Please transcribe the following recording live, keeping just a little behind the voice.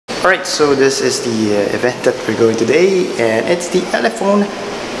Alright, so this is the event that we're going today, and it's the Elephone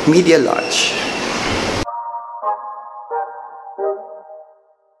Media Launch.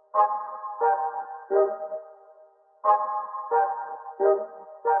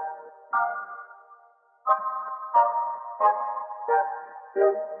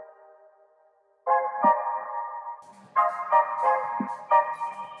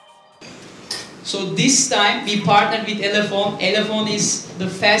 So this time we partnered with Elephone. Elephone is the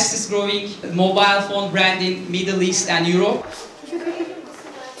fastest growing mobile phone brand in Middle East and Europe.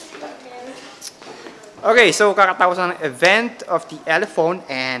 Okay, so kakatapos ng event of the Elephone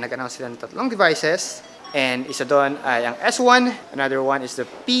and nag-announce sila ng tatlong devices. And isa doon ay ang S1, another one is the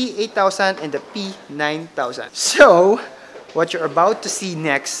P8000 and the P9000. So, what you're about to see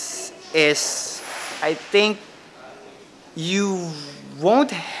next is, I think, you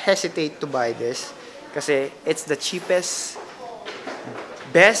won't hesitate to buy this kasi it's the cheapest,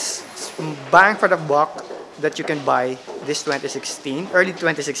 best bang for the buck that you can buy this 2016, early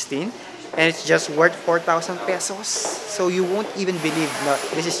 2016, and it's just worth 4,000 pesos. So you won't even believe na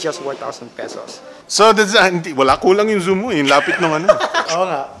this is just 4,000 pesos. So that's wala kulang yung zoom mo, yung lapit ng ano. Oo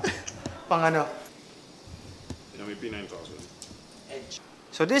nga. Pang ano. May P9000.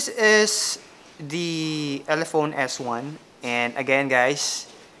 So this is the Elephone S1. And again guys,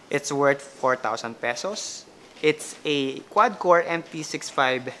 it's worth 4,000 pesos. It's a quad-core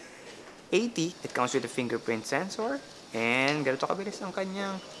MP6580. It comes with a fingerprint sensor. And ganito kabilis ang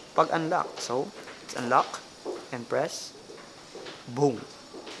kanyang pag-unlock. So, let's unlock and press. Boom!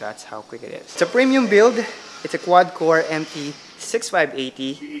 That's how quick it is. It's a premium build. It's a quad-core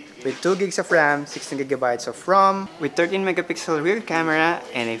MP6580 with 2 gigs of RAM, 16 gigabytes of ROM, with 13 megapixel rear camera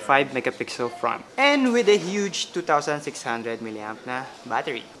and a 5 megapixel front, and with a huge 2,600 milliamp na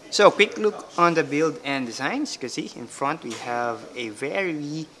battery. So, quick look on the build and designs. You can see in front we have a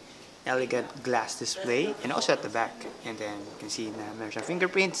very elegant glass display, and also at the back. And then you can see na meron siyang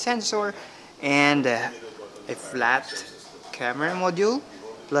fingerprint sensor and a flat camera module,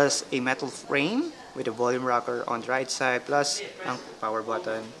 plus a metal frame with a volume rocker on the right side, plus ang power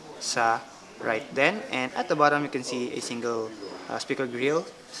button sa right then. And at the bottom you can see a single speaker grill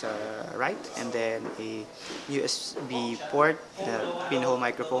sa right, and then a USB port, the pinhole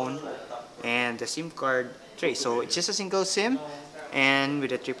microphone, and the SIM card tray. So it's just a single SIM and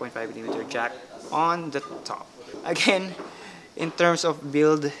with a 3.5mm jack on the top. Again, in terms of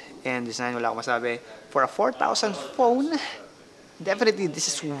build and design, wala akong masabi. For a 4,000 phone, definitely this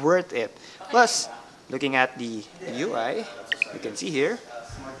is worth it. Plus, looking at the UI, you can see here.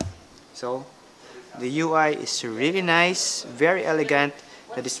 So, the UI is really nice, very elegant.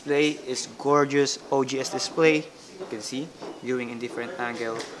 The display is gorgeous, OGS display. You can see, viewing in different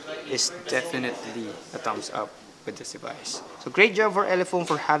angle is definitely a thumbs up with this device. So great job for Elephone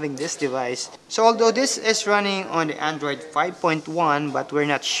for having this device. So although this is running on the Android 5.1, but we're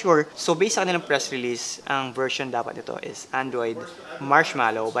not sure. So based on the press release, ang version dapat ito is Android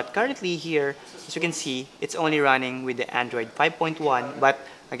Marshmallow. But currently here, as you can see, it's only running with the Android 5.1. But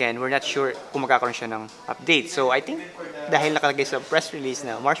again, we're not sure kung magkakaroon siya ng update. So I think dahil nakalagay sa press release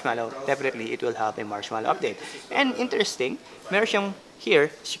na Marshmallow, definitely it will have a Marshmallow update. And interesting, meron siyang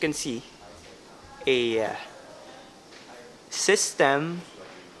here, as you can see, a system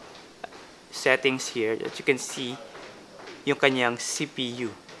settings here that you can see yung kanyang CPU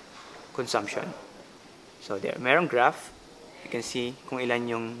consumption. So there, merong graph. You can see kung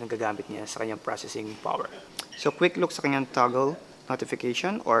ilan yung nagagamit niya sa kanyang processing power. So quick look sa kanyang toggle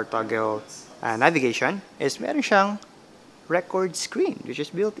notification or toggle navigation is meron siyang record screen which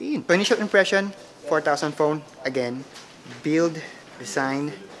is built in. So initial impression, 4,000 phone. Again, build,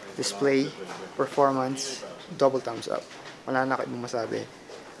 design, display, performance, double thumbs up. Wala na kayo masabi.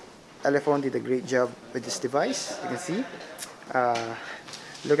 Elephone did a great job with this device. You can see.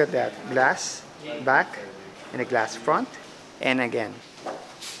 Look at that. Glass back and a glass front. And again,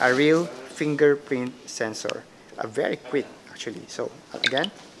 a real fingerprint sensor. A very quick actually. So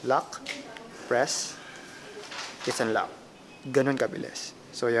again, lock, press, it's unlocked. Ganun kabilis.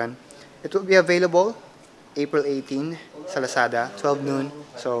 So yan. It will be available April 18 sa Lazada, 12 noon.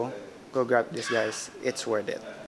 So go grab this guys. It's worth it.